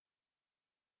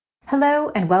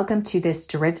Hello and welcome to this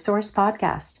DerivSource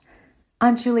podcast.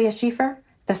 I'm Julia Schiefer,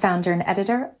 the founder and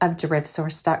editor of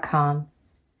DerivSource.com.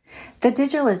 The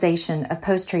digitalization of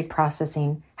post-trade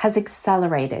processing has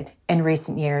accelerated in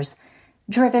recent years,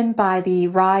 driven by the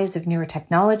rise of newer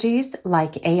technologies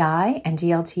like AI and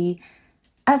DLT,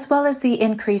 as well as the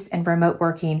increase in remote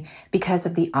working because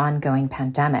of the ongoing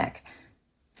pandemic.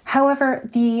 However,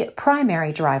 the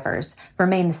primary drivers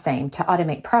remain the same to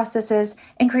automate processes,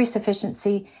 increase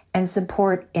efficiency, and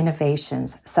support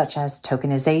innovations such as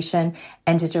tokenization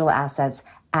and digital assets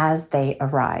as they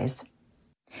arise.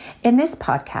 In this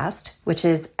podcast, which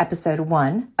is episode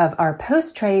 1 of our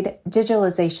post-trade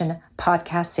digitalization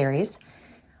podcast series,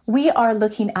 we are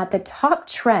looking at the top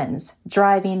trends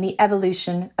driving the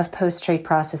evolution of post-trade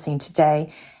processing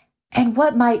today and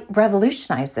what might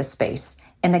revolutionize this space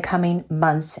in the coming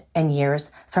months and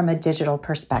years from a digital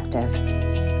perspective.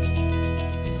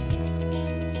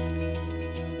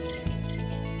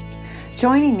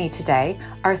 Joining me today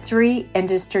are 3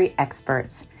 industry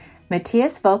experts,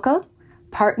 Matthias Völkel,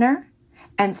 partner,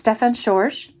 and Stefan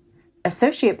Schorsch,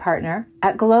 associate partner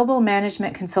at global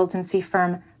management consultancy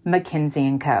firm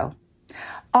McKinsey & Co.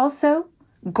 Also,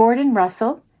 Gordon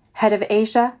Russell, head of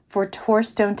Asia for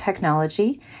Torstone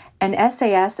Technology, an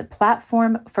SAS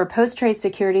platform for post-trade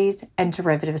securities and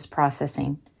derivatives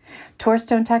processing.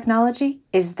 Torstone Technology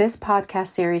is this podcast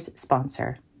series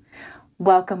sponsor.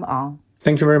 Welcome all.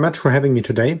 Thank you very much for having me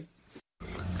today.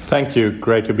 Thank you.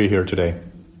 Great to be here today.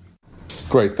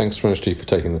 Great. Thanks very much, Steve, for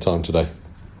taking the time today.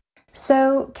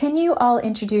 So, can you all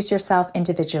introduce yourself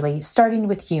individually, starting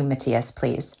with you, Matthias,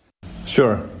 please?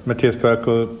 Sure. Matthias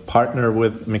Völkel, partner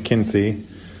with McKinsey,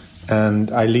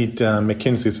 and I lead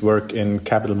McKinsey's work in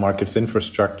capital markets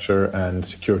infrastructure and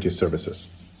security services.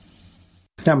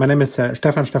 Yeah, my name is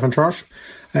Stefan Schorsch.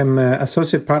 I'm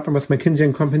associate partner with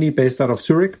McKinsey & Company based out of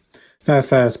Zurich.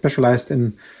 I've specialized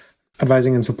in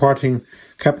advising and supporting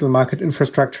capital market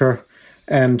infrastructure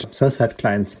and sell-side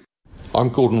clients. I'm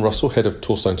Gordon Russell, head of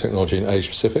Torstone Technology in Asia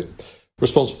Pacific,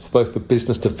 responsible for both the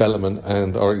business development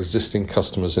and our existing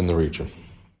customers in the region.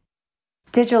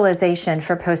 Digitalization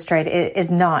for post-trade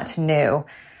is not new,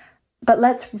 but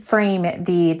let's frame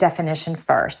the definition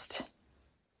first.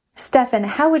 Stefan,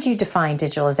 how would you define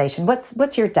digitalization?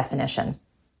 What's your definition?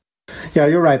 Yeah,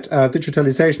 you're right.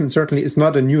 Digitalization certainly is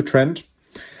not a new trend.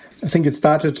 I think it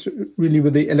started really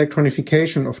with the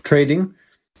electronification of trading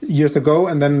years ago,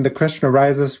 and then the question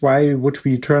arises, why would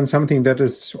we turn something that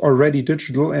is already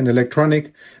digital and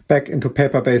electronic back into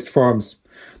paper-based forms?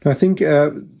 Now, I think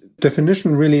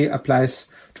definition really applies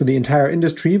to the entire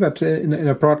industry, but in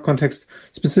a broad context,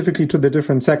 specifically to the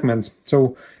different segments.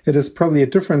 So it is probably a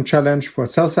different challenge for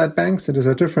sell-side banks. It is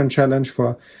a different challenge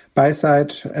for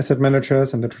buy-side asset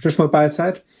managers and the traditional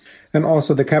buy-side, and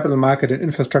also the capital market and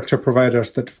infrastructure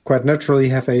providers that quite naturally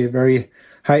have a very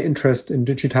high interest in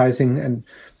digitizing and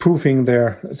proving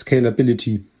their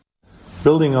scalability.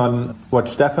 Building on what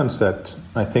Stefan said,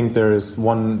 I think there is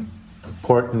one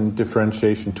important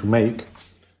differentiation to make.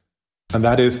 And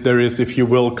that is, there is, if you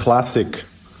will, classic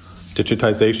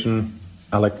digitization,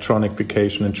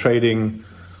 electronification and trading,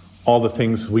 all the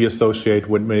things we associate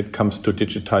when it comes to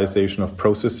digitization of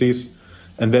processes.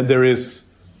 And then there is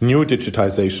new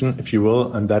digitization, if you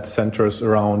will, and that centers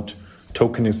around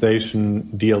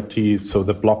tokenization, DLT, so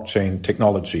the blockchain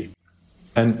technology.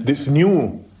 And this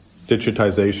new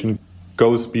digitization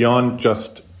goes beyond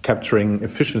just capturing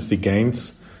efficiency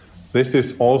gains. This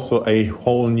is also a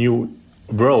whole new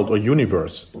world or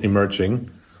universe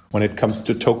emerging when it comes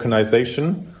to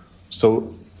tokenization.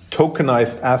 So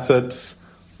tokenized assets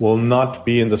will not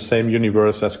be in the same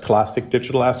universe as classic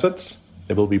digital assets.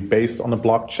 They will be based on a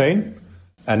blockchain.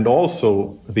 And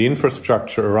also the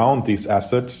infrastructure around these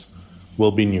assets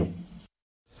will be new.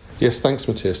 Yes, thanks,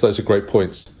 Matthias. Those are great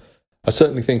points. I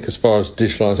certainly think as far as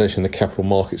digitalisation in the capital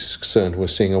markets is concerned, we're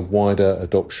seeing a wider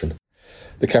adoption.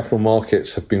 The capital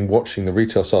markets have been watching the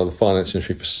retail side of the finance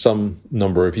industry for some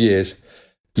number of years,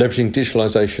 leveraging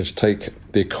digitalisation to take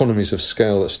the economies of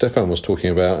scale that Stefan was talking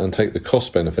about and take the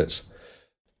cost benefits.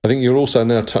 I think you're also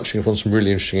now touching upon some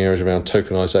really interesting areas around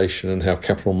tokenisation and how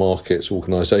capital markets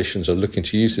organisations are looking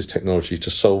to use this technology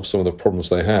to solve some of the problems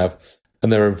they have,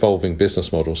 and they're evolving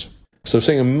business models. So we're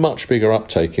seeing a much bigger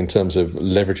uptake in terms of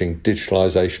leveraging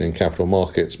digitalisation in capital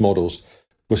markets models.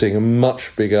 We're seeing a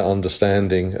much bigger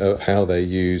understanding of how they're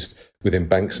used within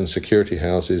banks and security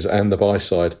houses and the buy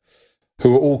side,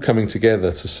 who are all coming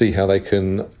together to see how they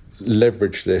can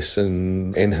leverage this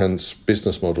and enhance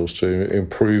business models to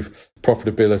improve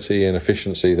profitability and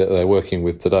efficiency that they're working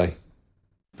with today.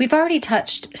 We've already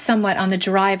touched somewhat on the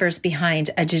drivers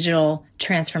behind a digital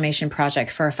transformation project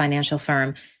for a financial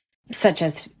firm. such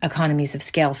as economies of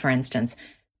scale, for instance.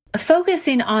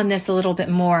 Focusing on this a little bit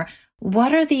more,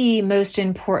 what are the most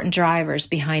important drivers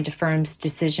behind a firm's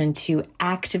decision to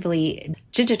actively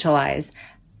digitalize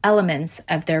elements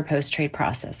of their post-trade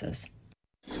processes?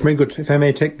 Very good. If I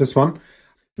may take this one.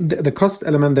 The cost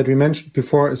element that we mentioned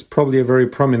before is probably a very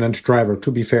prominent driver,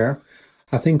 to be fair.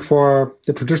 I think for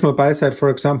the traditional buy side, for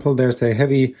example, there's a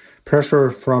heavy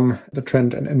pressure from the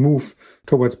trend and move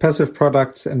towards passive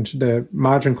products and the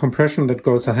margin compression that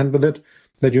goes hand with it,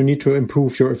 that you need to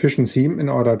improve your efficiency in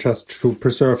order just to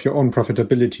preserve your own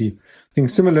profitability. I think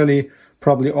similarly,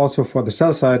 probably also for the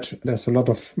sell side, there's a lot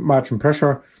of margin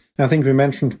pressure. I think we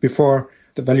mentioned before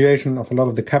the valuation of a lot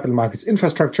of the capital markets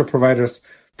infrastructure providers,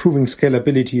 proving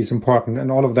scalability is important,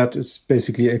 and all of that is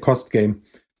basically a cost game.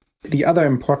 The other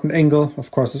important angle,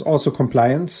 of course, is also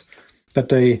compliance,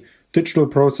 that a digital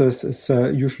process is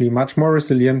usually much more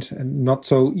resilient and not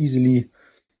so easily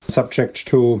subject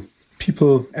to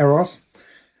people errors.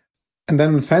 And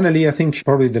then finally, I think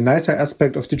probably the nicer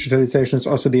aspect of digitalization is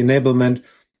also the enablement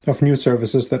of new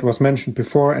services that was mentioned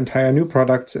before, entire new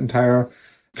products, entire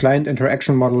client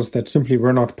interaction models that simply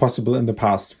were not possible in the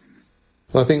past.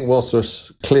 I think whilst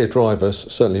there's clear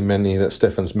drivers, certainly many that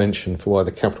Stefan's mentioned for why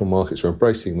the capital markets are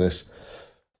embracing this,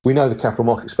 we know the capital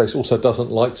market space also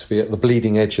doesn't like to be at the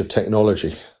bleeding edge of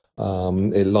technology.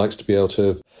 It likes to be able to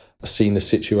have seen the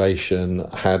situation,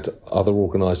 had other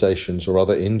organisations or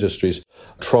other industries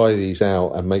try these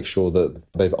out and make sure that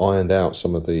they've ironed out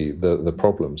some of the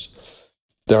problems.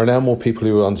 There are now more people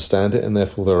who understand it, and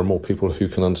therefore there are more people who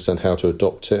can understand how to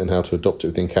adopt it and how to adopt it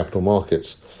within capital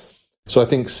markets. So I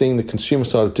think seeing the consumer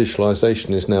side of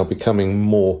digitalisation is now becoming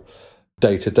more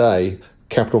day-to-day.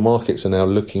 Capital markets are now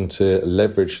looking to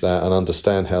leverage that and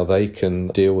understand how they can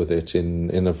deal with it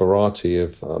in a variety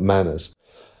of manners.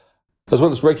 As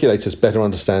well as regulators better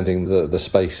understanding the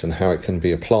space and how it can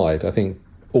be applied. I think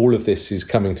all of this is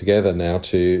coming together now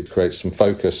to create some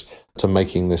focus to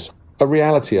making this a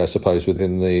reality, I suppose,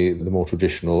 within the more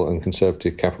traditional and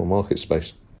conservative capital market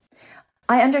space.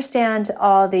 I understand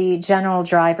all the general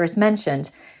drivers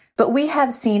mentioned, but we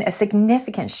have seen a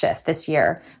significant shift this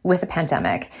year with the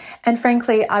pandemic. And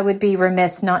frankly, I would be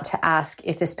remiss not to ask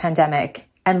if this pandemic,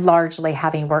 and largely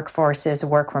having workforces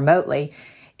work remotely,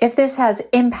 if this has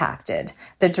impacted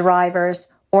the drivers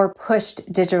or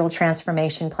pushed digital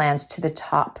transformation plans to the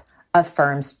top of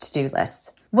firms' to-do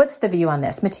lists. What's the view on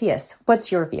this? Matthias,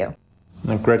 what's your view?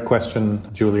 A great question,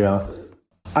 Julia.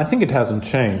 I think it hasn't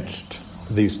changed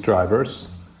these drivers.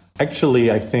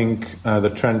 Actually, I think the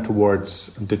trend towards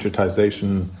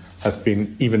digitization has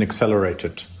been even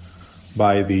accelerated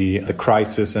by the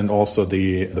crisis and also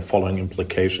the following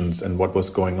implications and what was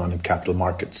going on in capital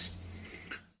markets.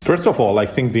 First of all, I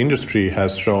think the industry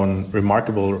has shown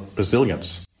remarkable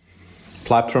resilience.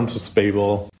 Platforms are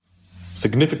stable,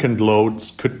 significant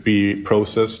loads could be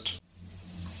processed.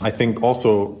 I think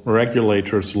also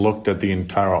regulators looked at the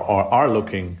entire, or are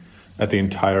looking at the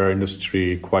entire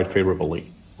industry quite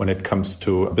favorably when it comes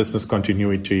to business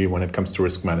continuity, when it comes to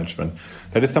risk management.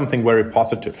 That is something very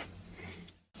positive.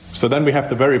 So then we have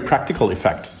the very practical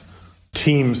effects.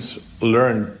 Teams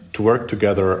learn to work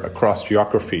together across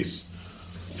geographies.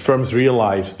 Firms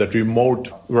realize that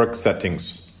remote work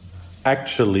settings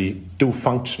actually do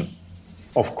function.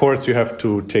 Of course, you have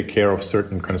to take care of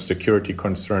certain kind of security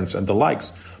concerns and the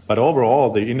likes, but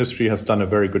overall, the industry has done a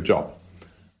very good job.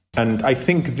 And I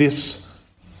think this,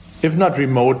 if not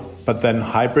remote, but then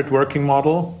hybrid working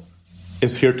model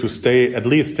is here to stay, at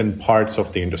least in parts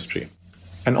of the industry.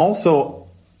 And also,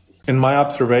 in my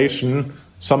observation,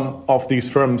 some of these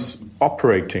firms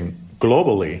operating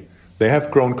globally, they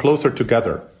have grown closer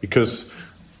together because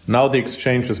now the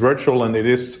exchange is virtual and it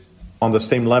is on the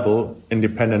same level,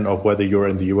 independent of whether you're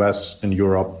in the US, in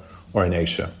Europe, or in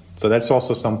Asia. So that's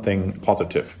also something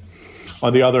positive.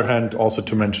 On the other hand, also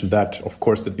to mention that, of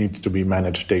course, it needs to be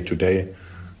managed day to day.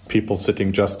 People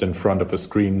sitting just in front of a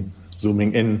screen,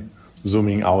 zooming in,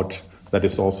 zooming out, that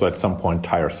is also at some point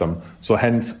tiresome. So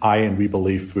hence, we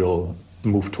believe we'll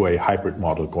move to a hybrid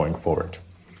model going forward.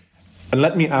 And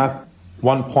let me add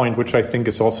one point, which I think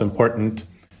is also important.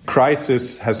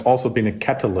 Crisis has also been a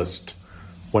catalyst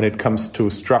when it comes to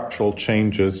structural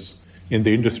changes in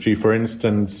the industry, for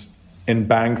instance, in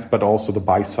banks, but also the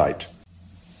buy side.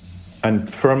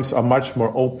 And firms are much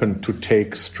more open to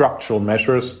take structural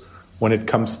measures when it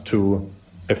comes to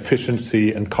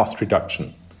efficiency and cost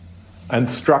reduction. And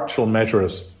structural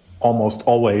measures almost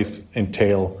always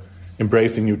entail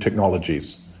embracing new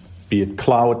technologies, be it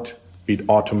cloud, be it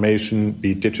automation,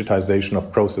 be it digitization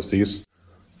of processes.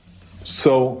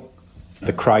 So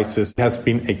the crisis has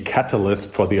been a catalyst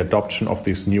for the adoption of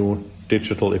these new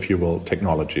digital, if you will,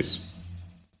 technologies.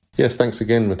 Yes, thanks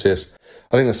again, Matthias.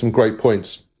 I think that's some great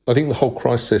points. I think the whole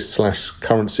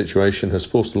crisis/current situation has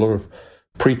forced a lot of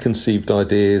preconceived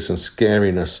ideas and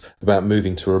scariness about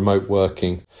moving to remote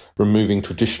working, removing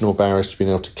traditional barriers to being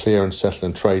able to clear and settle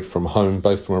and trade from home,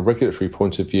 both from a regulatory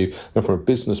point of view and from a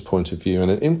business point of view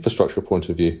and an infrastructure point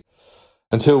of view.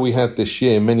 Until we had this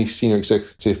year, many senior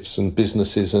executives and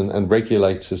businesses and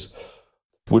regulators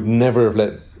would never have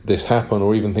let this happen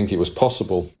or even think it was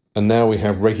possible. And now we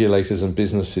have regulators and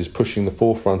businesses pushing the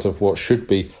forefront of what should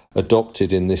be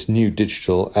adopted in this new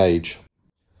digital age.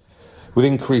 With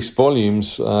increased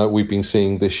volumes we've been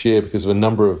seeing this year because of a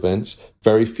number of events,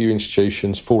 very few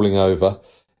institutions falling over,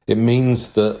 it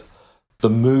means that the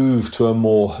move to a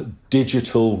more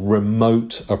digital,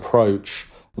 remote approach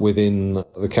within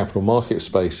the capital market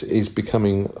space is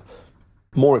becoming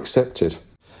more accepted.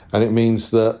 And it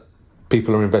means that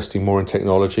people are investing more in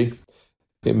technology.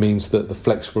 It means that the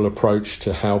flexible approach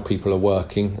to how people are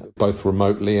working, both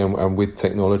remotely and with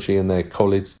technology and their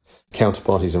colleagues,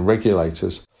 counterparties and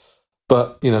regulators.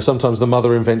 But, sometimes the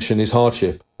mother invention is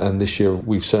hardship. And this year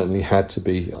we've certainly had to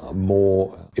be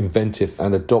more inventive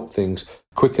and adopt things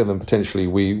quicker than potentially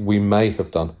we may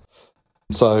have done.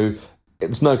 So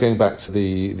it's no going back to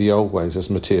the old ways,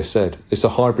 as Matthias said. It's a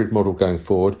hybrid model going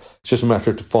forward. It's just a matter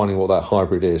of defining what that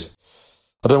hybrid is.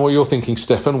 I don't know what you're thinking,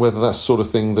 Stefan, whether that's the sort of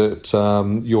thing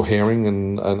that you're hearing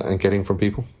and getting from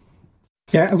people.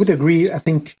 Yeah, I would agree. I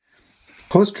think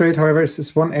post-trade, however,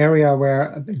 is one area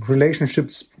where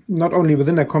relationships, not only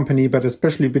within a company, but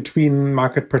especially between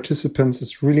market participants,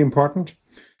 is really important.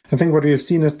 I think what we have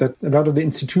seen is that a lot of the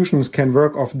institutions can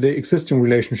work off the existing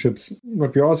relationships.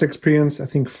 What we also experience, I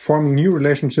think forming new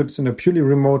relationships in a purely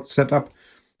remote setup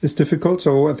is difficult.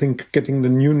 So I think getting the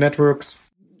new networks,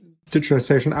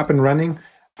 digitalization up and running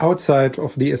outside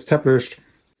of the established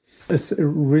is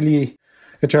really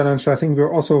a challenge. I think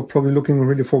we're also probably looking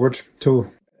really forward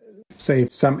to, say,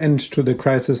 some end to the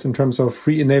crisis in terms of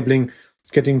re-enabling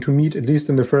getting to meet, at least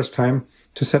in the first time,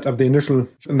 to set up the initial.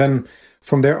 And then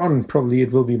from there on, probably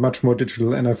it will be much more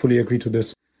digital. And I fully agree to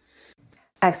this.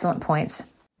 Excellent points.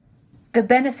 The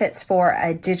benefits for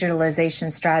a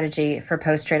digitalization strategy for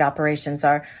post-trade operations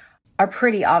are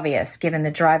pretty obvious given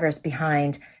the drivers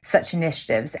behind such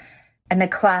initiatives and the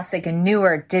classic and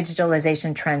newer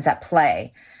digitalization trends at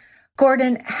play.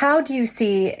 Gordon, how do you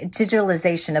see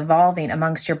digitalization evolving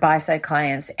amongst your buy-side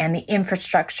clients and the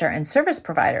infrastructure and service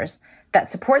providers that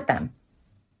support them?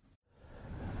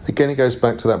 Again, it goes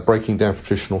back to that breaking down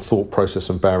traditional thought process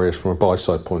and barriers from a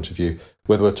buy-side point of view,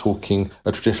 whether we're talking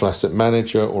a traditional asset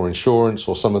manager or insurance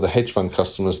or some of the hedge fund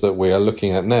customers that we are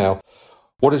looking at now.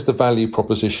 What is the value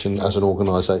proposition as an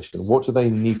organisation? What do they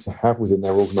need to have within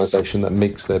their organisation that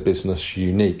makes their business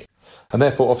unique? And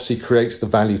therefore, obviously, creates the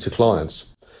value to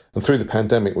clients. And through the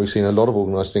pandemic, we've seen a lot of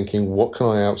organisations thinking, what can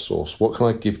I outsource? What can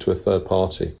I give to a third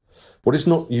party? What is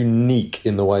not unique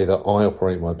in the way that I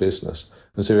operate my business?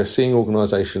 And so we're seeing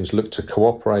organisations look to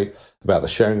cooperate about the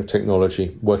sharing of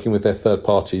technology, working with their third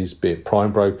parties, be it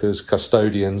prime brokers,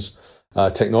 custodians,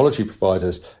 technology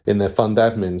providers in their fund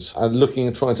admins, and looking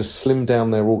at trying to slim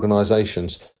down their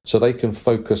organisations so they can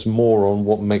focus more on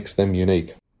what makes them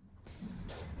unique.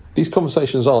 These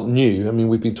conversations aren't new. I mean,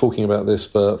 we've been talking about this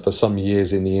for some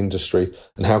years in the industry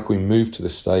and how can we move to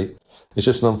this state. It's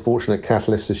just an unfortunate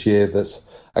catalyst this year that's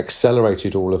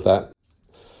accelerated all of that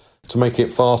to make it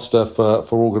faster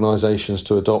for organisations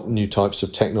to adopt new types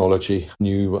of technology,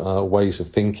 new ways of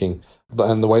thinking,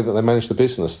 and the way that they manage the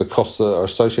business, the costs that are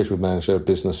associated with managing their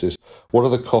businesses. What are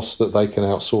the costs that they can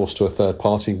outsource to a third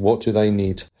party? What do they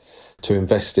need to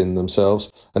invest in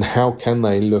themselves? And how can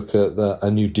they look at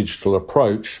a new digital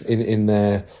approach in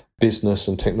their business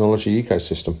and technology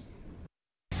ecosystem?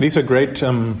 These are great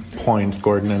points,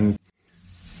 Gordon. And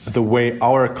the way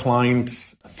our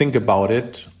clients think about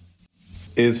it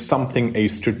is something a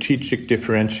strategic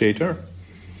differentiator.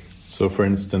 So, for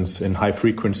instance, in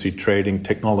high-frequency trading,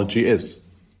 technology is.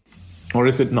 Or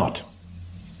is it not?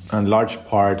 And large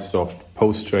parts of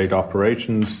post-trade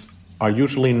operations are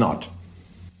usually not.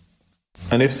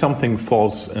 And if something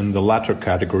falls in the latter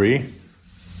category,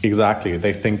 exactly,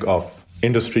 they think of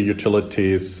industry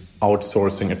utilities,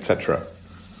 outsourcing, etc.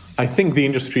 I think the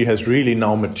industry has really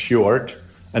now matured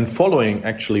and following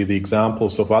actually the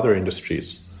examples of other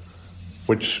industries,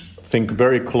 which think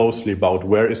very closely about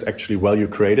where is actually value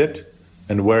created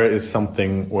and where is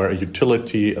something where a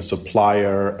utility, a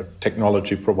supplier, a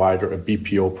technology provider, a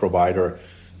BPO provider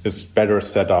is better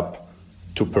set up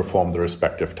to perform the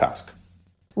respective task.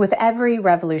 With every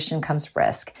revolution comes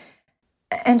risk.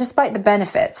 And despite the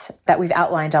benefits that we've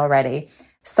outlined already,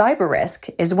 cyber risk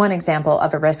is one example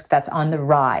of a risk that's on the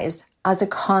rise as a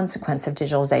consequence of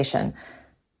digitalization.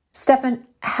 Stefan,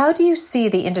 how do you see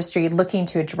the industry looking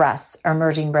to address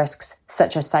emerging risks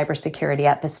such as cybersecurity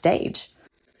at this stage?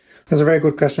 That's a very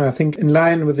good question. I think in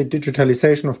line with the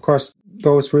digitalization, of course,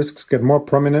 those risks get more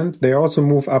prominent. They also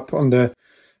move up on the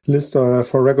list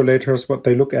for regulators, what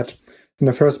they look at in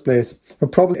the first place.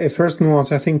 But probably a first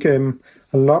nuance, I think a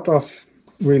lot of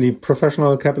really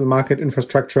professional capital market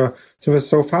infrastructure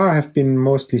so far have been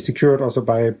mostly secured also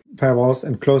by firewalls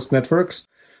and closed networks.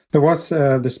 There was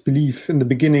this belief in the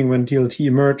beginning when DLT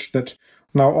emerged that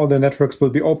now all the networks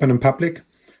will be open and public.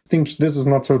 I think this is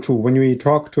not so true. When we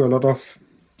talk to a lot of,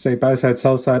 say, buy-side,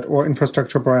 sell-side, or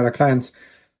infrastructure provider clients,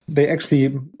 they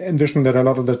actually envision that a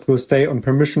lot of that will stay on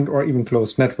permissioned or even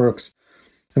closed networks.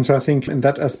 And so I think in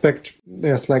that aspect,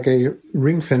 there's like a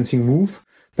ring-fencing move.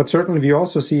 But certainly we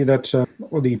also see that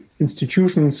all the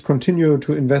institutions continue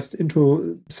to invest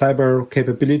into cyber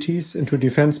capabilities, into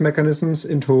defense mechanisms,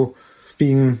 into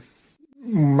being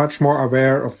much more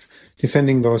aware of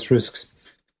defending those risks.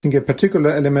 I think a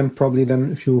particular element probably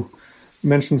then, if you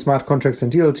mention smart contracts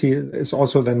and DLT, is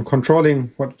also then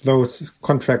controlling what those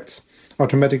contracts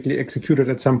automatically executed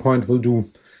at some point will do.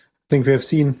 I think we have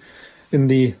seen in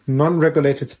the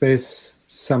non-regulated space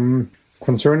some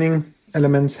concerning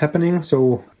elements happening.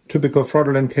 So typical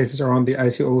fraudulent cases around the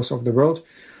ICOs of the world.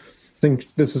 I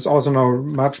think this is also now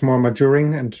much more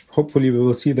maturing, and hopefully we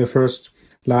will see the first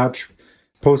large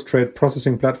post-trade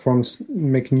processing platforms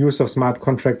making use of smart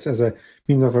contracts as a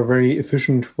means of a very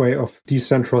efficient way of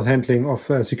decentral handling of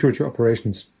security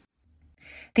operations.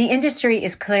 The industry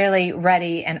is clearly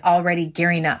ready and already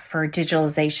gearing up for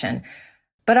digitalization.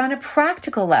 But on a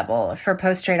practical level for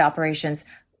post-trade operations,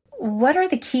 what are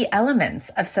the key elements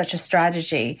of such a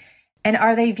strategy? And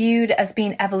are they viewed as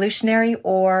being evolutionary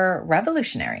or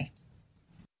revolutionary?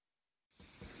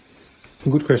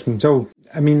 Good question. So,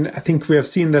 I think we have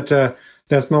seen that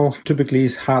there's no typically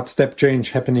hard step change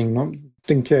happening. No? I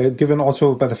think given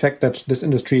also by the fact that this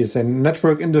industry is a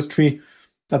network industry,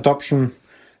 adoption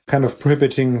kind of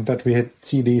prohibiting that we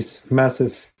see these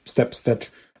massive steps that,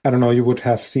 you would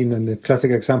have seen in the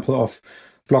classic example of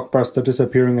Blockbuster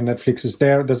disappearing and Netflix is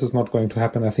there. This is not going to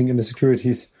happen, I think, in the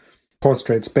securities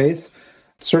post-trade space.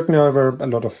 Certainly, however, a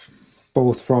lot of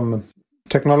both from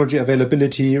technology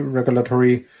availability,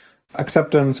 regulatory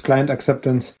acceptance, client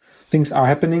acceptance, things are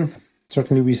happening.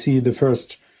 Certainly, we see the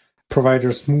first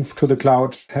providers move to the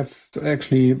cloud, have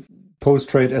actually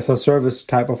post-trade as a service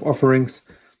type of offerings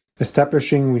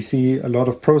establishing. We see a lot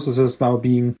of processes now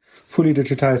being fully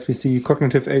digitized. We see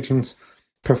cognitive agents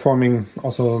performing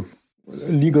also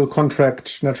legal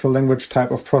contract, natural language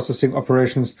type of processing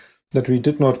operations that we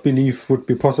did not believe would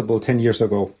be possible 10 years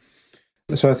ago.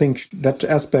 So I think that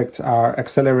aspects are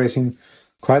accelerating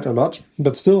quite a lot,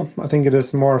 but still, I think it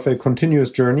is more of a continuous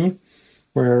journey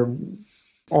where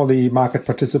all the market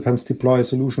participants deploy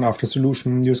solution after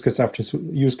solution, use case after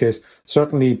use case.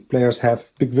 Certainly players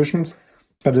have big visions,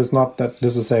 but it's not that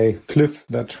this is a cliff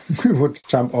that we would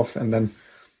jump off and then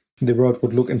the world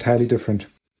would look entirely different.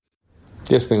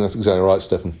 Yes, I think that's exactly right,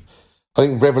 Stefan. I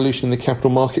think revolution in the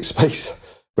capital market space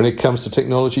when it comes to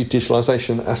technology,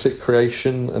 digitalization, asset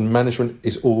creation and management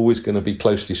is always going to be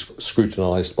closely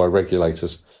scrutinized by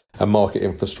regulators and market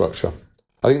infrastructure.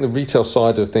 I think the retail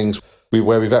side of things,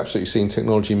 where we've absolutely seen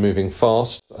technology moving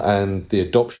fast and the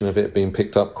adoption of it being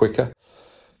picked up quicker,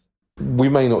 we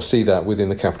may not see that within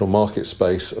the capital market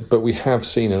space, but we have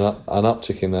seen an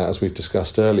uptick in that, as we've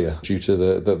discussed earlier, due to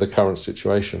the current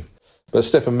situation. But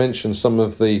Stefan mentioned some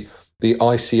of the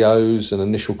ICOs and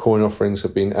initial coin offerings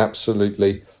have been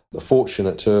absolutely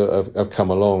fortunate to have come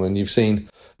along. And you've seen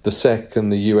the SEC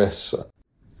and the US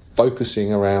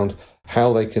focusing around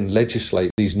how they can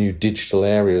legislate these new digital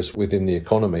areas within the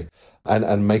economy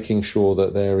and making sure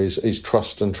that there is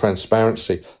trust and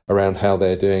transparency around how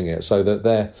they're doing it, so that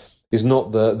there is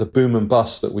not the boom and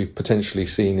bust that we've potentially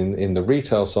seen in the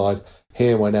retail side.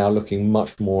 Here we're now looking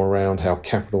much more around how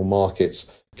capital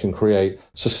markets can create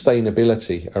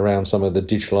sustainability around some of the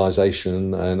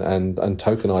digitalization and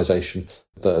tokenization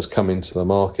that has come into the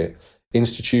market.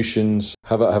 Institutions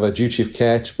have a duty of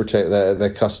care to protect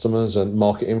their customers, and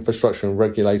market infrastructure and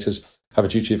regulators have a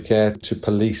duty of care to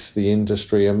police the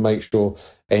industry and make sure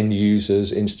end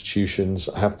users, institutions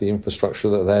have the infrastructure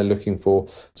that they're looking for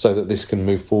so that this can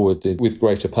move forward with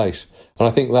greater pace. And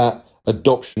I think that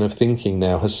adoption of thinking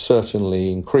now has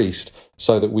certainly increased,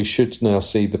 so that we should now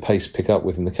see the pace pick up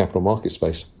within the capital market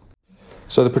space.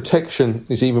 So the protection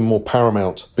is even more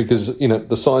paramount because,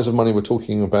 the size of money we're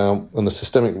talking about and the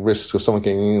systemic risks of someone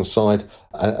getting inside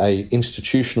a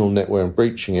institutional network and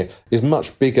breaching it is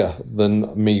much bigger than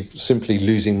me simply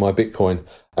losing my Bitcoin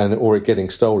or it getting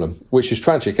stolen, which is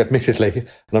tragic, admittedly.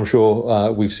 And I'm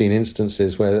sure we've seen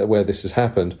instances where this has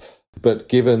happened. But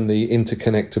given the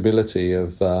interconnectability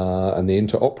and the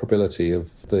interoperability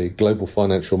of the global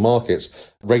financial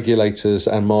markets, regulators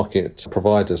and market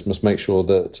providers must make sure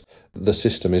that the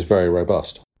system is very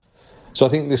robust. So I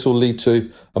think this will lead to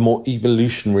a more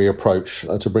evolutionary approach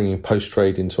to bringing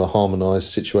post-trade into a harmonised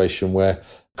situation where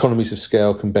economies of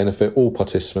scale can benefit all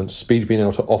participants. Speed of being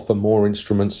able to offer more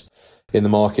instruments in the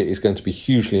market is going to be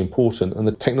hugely important, and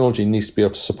the technology needs to be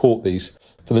able to support these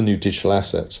for the new digital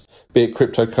assets, be it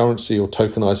cryptocurrency or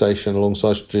tokenization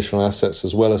alongside traditional assets,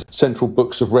 as well as central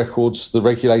books of records. The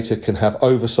regulator can have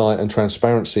oversight and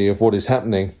transparency of what is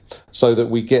happening so that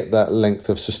we get that length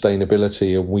of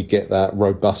sustainability and we get that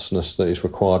robustness that is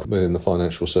required within the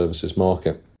financial services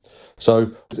market.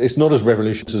 So it's not as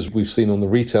revolutionary as we've seen on the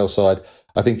retail side.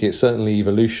 I think it's certainly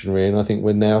evolutionary, and I think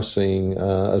we're now seeing,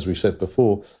 as we've said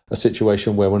before, a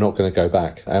situation where we're not going to go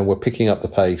back, and we're picking up the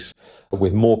pace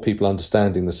with more people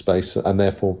understanding the space, and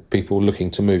therefore people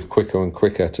looking to move quicker and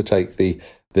quicker to take the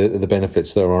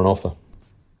benefits that are on offer.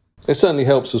 It certainly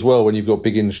helps as well when you've got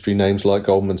big industry names like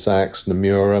Goldman Sachs,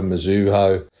 Nomura,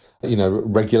 Mizuho,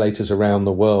 regulators around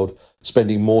the world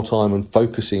spending more time and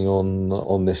focusing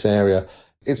on this area.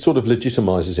 It sort of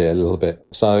legitimizes it a little bit.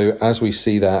 So as we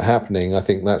see that happening, I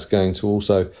think that's going to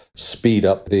also speed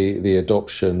up the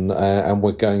adoption, and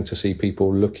we're going to see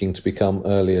people looking to become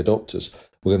early adopters.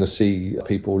 We're going to see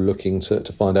people looking to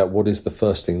find out what is the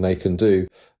first thing they can do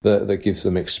that gives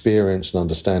them experience and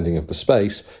understanding of the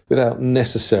space without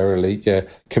necessarily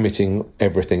committing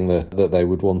everything that they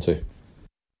would want to.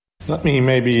 Let me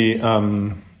maybe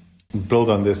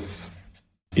build on this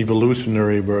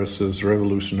evolutionary versus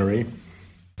revolutionary.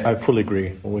 I fully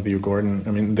agree with you, Gordon. I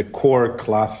mean, the core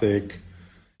classic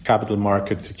capital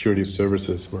market security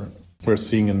services, we're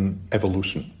seeing an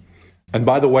evolution. And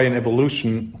by the way, an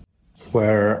evolution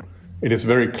where it is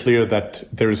very clear that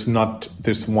there is not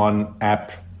this one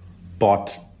app,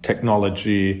 bot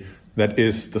technology that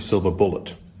is the silver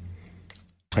bullet.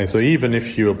 Okay, so even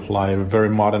if you apply very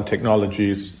modern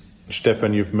technologies,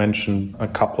 Stefan, you've mentioned a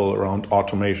couple around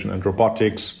automation and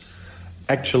robotics.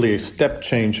 Actually, a step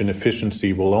change in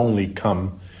efficiency will only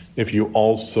come if you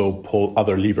also pull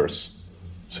other levers.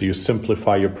 So you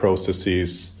simplify your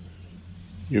processes,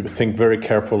 you think very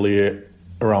carefully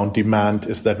around demand,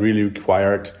 is that really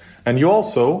required? And you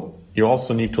also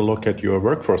need to look at your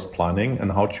workforce planning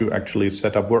and how to actually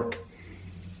set up work.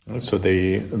 So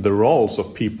the roles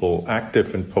of people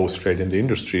active in post-trade in the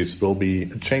industries will be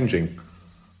changing.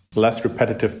 Less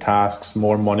repetitive tasks,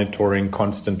 more monitoring,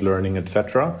 constant learning,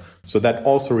 etc. So that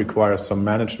also requires some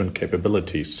management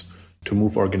capabilities to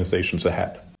move organizations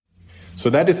ahead. So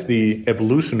that is the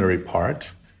evolutionary part.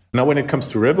 Now, when it comes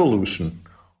to revolution,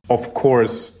 of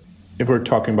course, if we're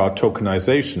talking about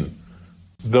tokenization,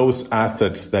 those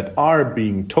assets that are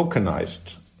being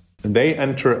tokenized, they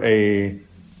enter a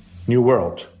new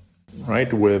world,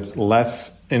 right? With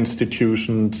less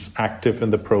institutions active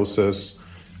in the process.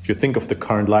 If you think of the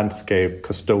current landscape,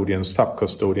 custodian,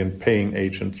 sub-custodian, paying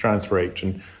agent, transfer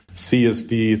agent,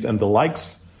 CSDs and the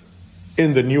likes,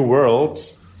 in the new world,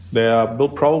 there will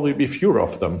probably be fewer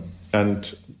of them.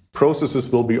 And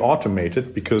processes will be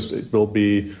automated because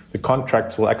the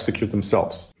contracts will execute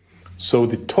themselves. So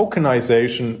the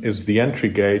tokenization is the entry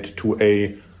gate to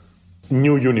a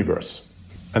new universe.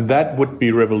 And that would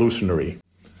be revolutionary.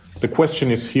 The question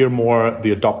is here more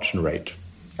the adoption rate.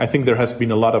 I think there has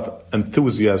been a lot of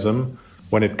enthusiasm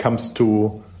when it comes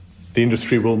to the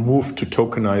industry will move to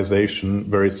tokenization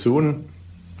very soon.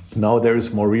 Now there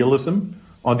is more realism.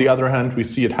 On the other hand, we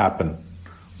see it happen.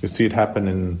 We see it happen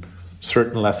in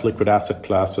certain less liquid asset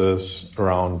classes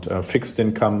around fixed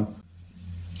income,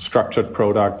 structured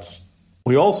products.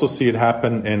 We also see it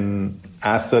happen in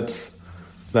assets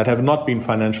that have not been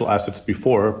financial assets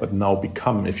before, but now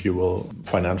become, if you will,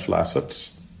 financial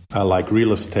assets, like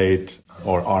real estate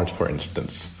or art, for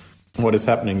instance. What is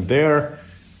happening there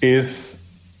is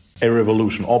a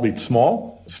revolution, albeit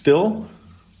small still,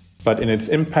 but in its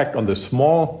impact on the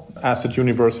small asset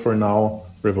universe for now,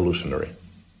 revolutionary.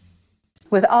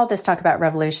 With all this talk about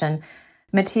revolution,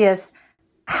 Matthias,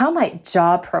 how might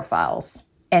job profiles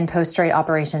in post-trade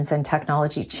operations and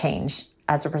technology change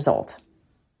as a result?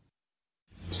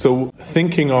 So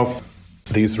thinking of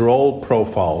these role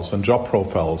profiles and job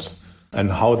profiles and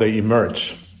how they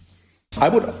emerge, I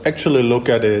would actually look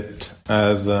at it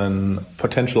as a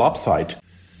potential upside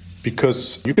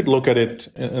because you could look at it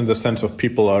in the sense of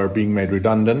people are being made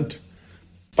redundant.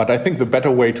 But I think the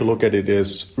better way to look at it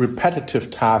is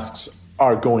repetitive tasks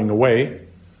are going away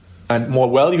and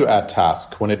more value-add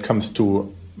tasks when it comes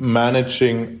to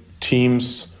managing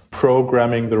teams,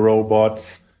 programming the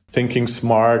robots, thinking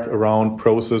smart around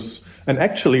process, and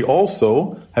actually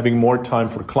also having more time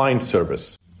for client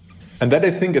service. And that,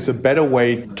 I think, is a better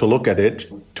way to look at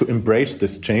it, to embrace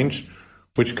this change,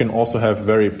 which can also have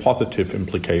very positive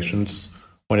implications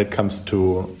when it comes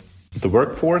to the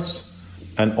workforce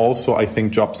and also, I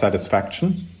think, job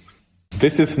satisfaction.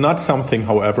 This is not something,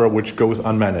 however, which goes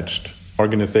unmanaged.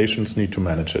 Organizations need to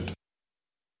manage it.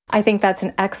 I think that's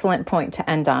an excellent point to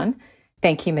end on.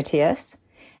 Thank you, Matthias.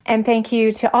 And thank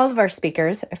you to all of our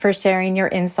speakers for sharing your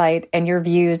insight and your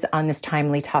views on this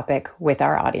timely topic with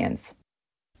our audience.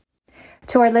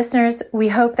 To our listeners, we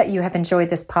hope that you have enjoyed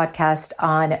this podcast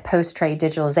on post-trade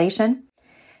digitalization.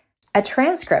 A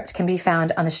transcript can be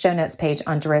found on the show notes page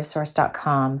on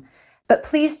DerivSource.com. But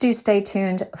please do stay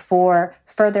tuned for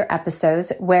further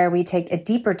episodes where we take a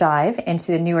deeper dive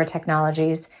into the newer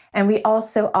technologies, and we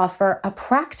also offer a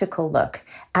practical look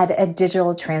at a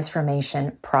digital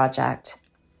transformation project.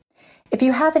 If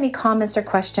you have any comments or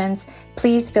questions,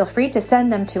 please feel free to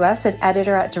send them to us at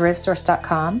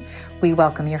editor@DerivSource.com. We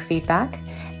welcome your feedback,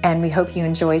 and we hope you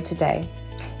enjoyed today.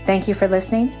 Thank you for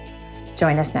listening.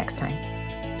 Join us next time.